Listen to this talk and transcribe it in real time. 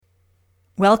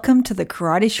Welcome to the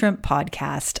Karate Shrimp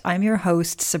Podcast. I'm your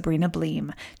host, Sabrina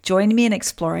Bleem. Join me in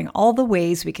exploring all the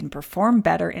ways we can perform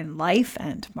better in life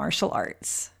and martial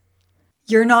arts.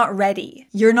 You're not ready.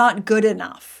 You're not good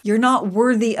enough. You're not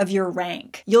worthy of your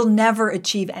rank. You'll never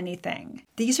achieve anything.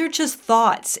 These are just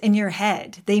thoughts in your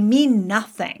head. They mean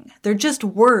nothing. They're just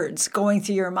words going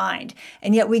through your mind.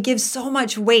 And yet we give so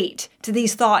much weight to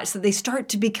these thoughts that they start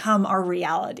to become our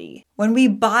reality. When we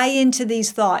buy into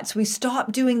these thoughts, we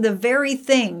stop doing the very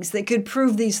things that could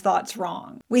prove these thoughts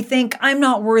wrong. We think, I'm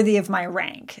not worthy of my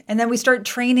rank. And then we start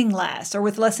training less or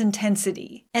with less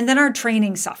intensity. And then our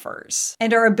training suffers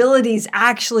and our abilities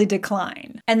actually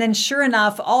decline. And then sure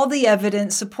enough, all the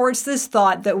evidence supports this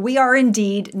thought that we are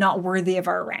indeed not worthy of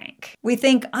our rank. We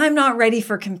think, I'm not ready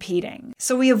for competing.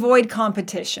 So we avoid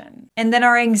competition. And then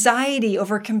our anxiety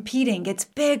over competing gets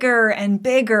bigger and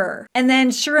bigger. And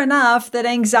then sure enough, that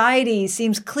anxiety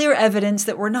seems clear evidence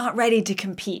that we're not ready to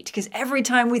compete, because every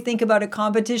time we think about a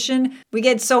competition, we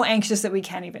get so anxious that we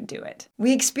can't even do it.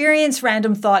 We experience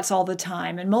random thoughts all the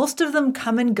time, and most of them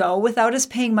come and go without us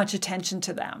paying much attention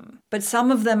to them. But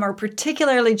some of them are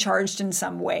particularly charged in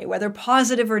some way, whether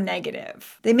positive or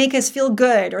negative. They make us feel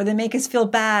good or they make us feel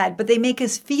bad, but they make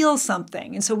us feel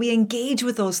something, and so we engage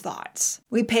with those thoughts.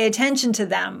 We pay attention to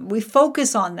them, we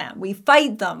focus on them, we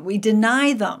fight them, we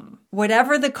deny them.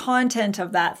 Whatever the content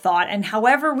of that thought and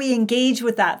however we engage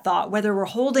with that thought, whether we're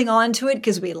holding on to it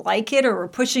because we like it or we're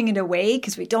pushing it away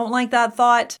because we don't like that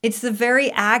thought, it's the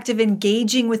very act of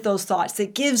engaging with those thoughts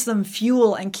that gives them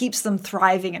fuel and keeps them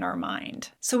thriving in our mind.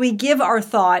 So we give our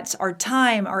thoughts our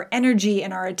time, our energy,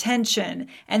 and our attention,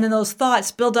 and then those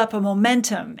thoughts build up a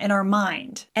momentum in our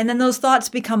mind. And then those thoughts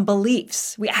become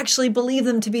beliefs. We actually believe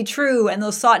them to be true, and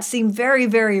those thoughts seem very,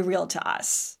 very real to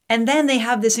us. And then they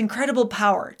have this incredible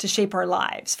power to shape our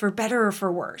lives, for better or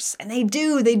for worse. And they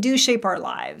do shape our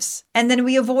lives. And then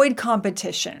we avoid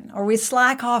competition, or we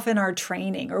slack off in our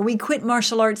training, or we quit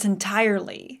martial arts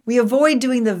entirely. We avoid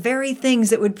doing the very things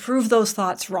that would prove those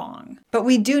thoughts wrong. But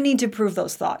we do need to prove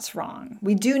those thoughts wrong.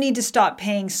 We do need to stop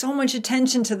paying so much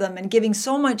attention to them and giving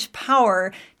so much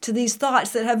power to these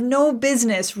thoughts that have no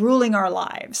business ruling our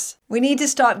lives. We need to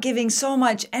stop giving so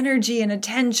much energy and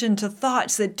attention to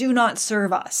thoughts that do not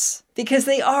serve us, because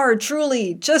they are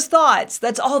truly just thoughts.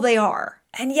 That's all they are.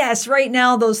 And yes, right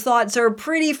now those thoughts are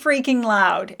pretty freaking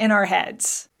loud in our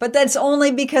heads. But that's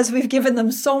only because we've given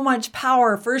them so much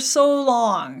power for so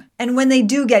long. And when they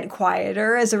do get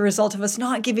quieter as a result of us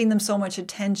not giving them so much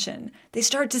attention, they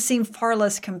start to seem far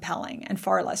less compelling and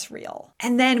far less real.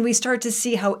 And then we start to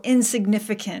see how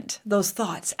insignificant those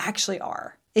thoughts actually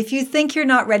are. If you think you're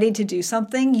not ready to do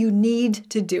something, you need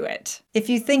to do it. If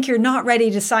you think you're not ready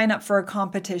to sign up for a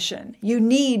competition, you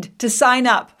need to sign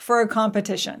up for a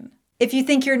competition. If you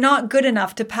think you're not good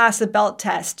enough to pass a belt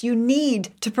test, you need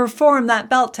to perform that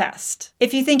belt test.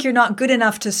 If you think you're not good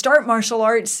enough to start martial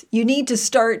arts, you need to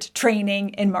start training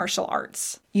in martial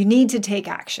arts. You need to take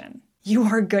action. You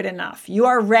are good enough. You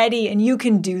are ready and you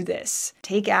can do this.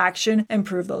 Take action and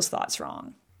prove those thoughts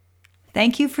wrong.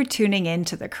 Thank you for tuning in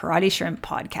to the Karate Shrimp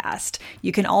Podcast.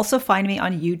 You can also find me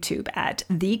on YouTube at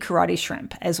The Karate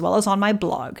Shrimp, as well as on my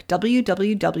blog,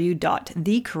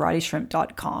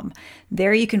 www.thekarateshrimp.com.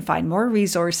 There you can find more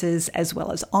resources, as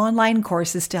well as online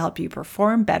courses to help you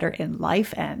perform better in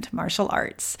life and martial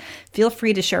arts. Feel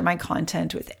free to share my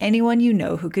content with anyone you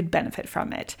know who could benefit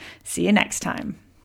from it. See you next time.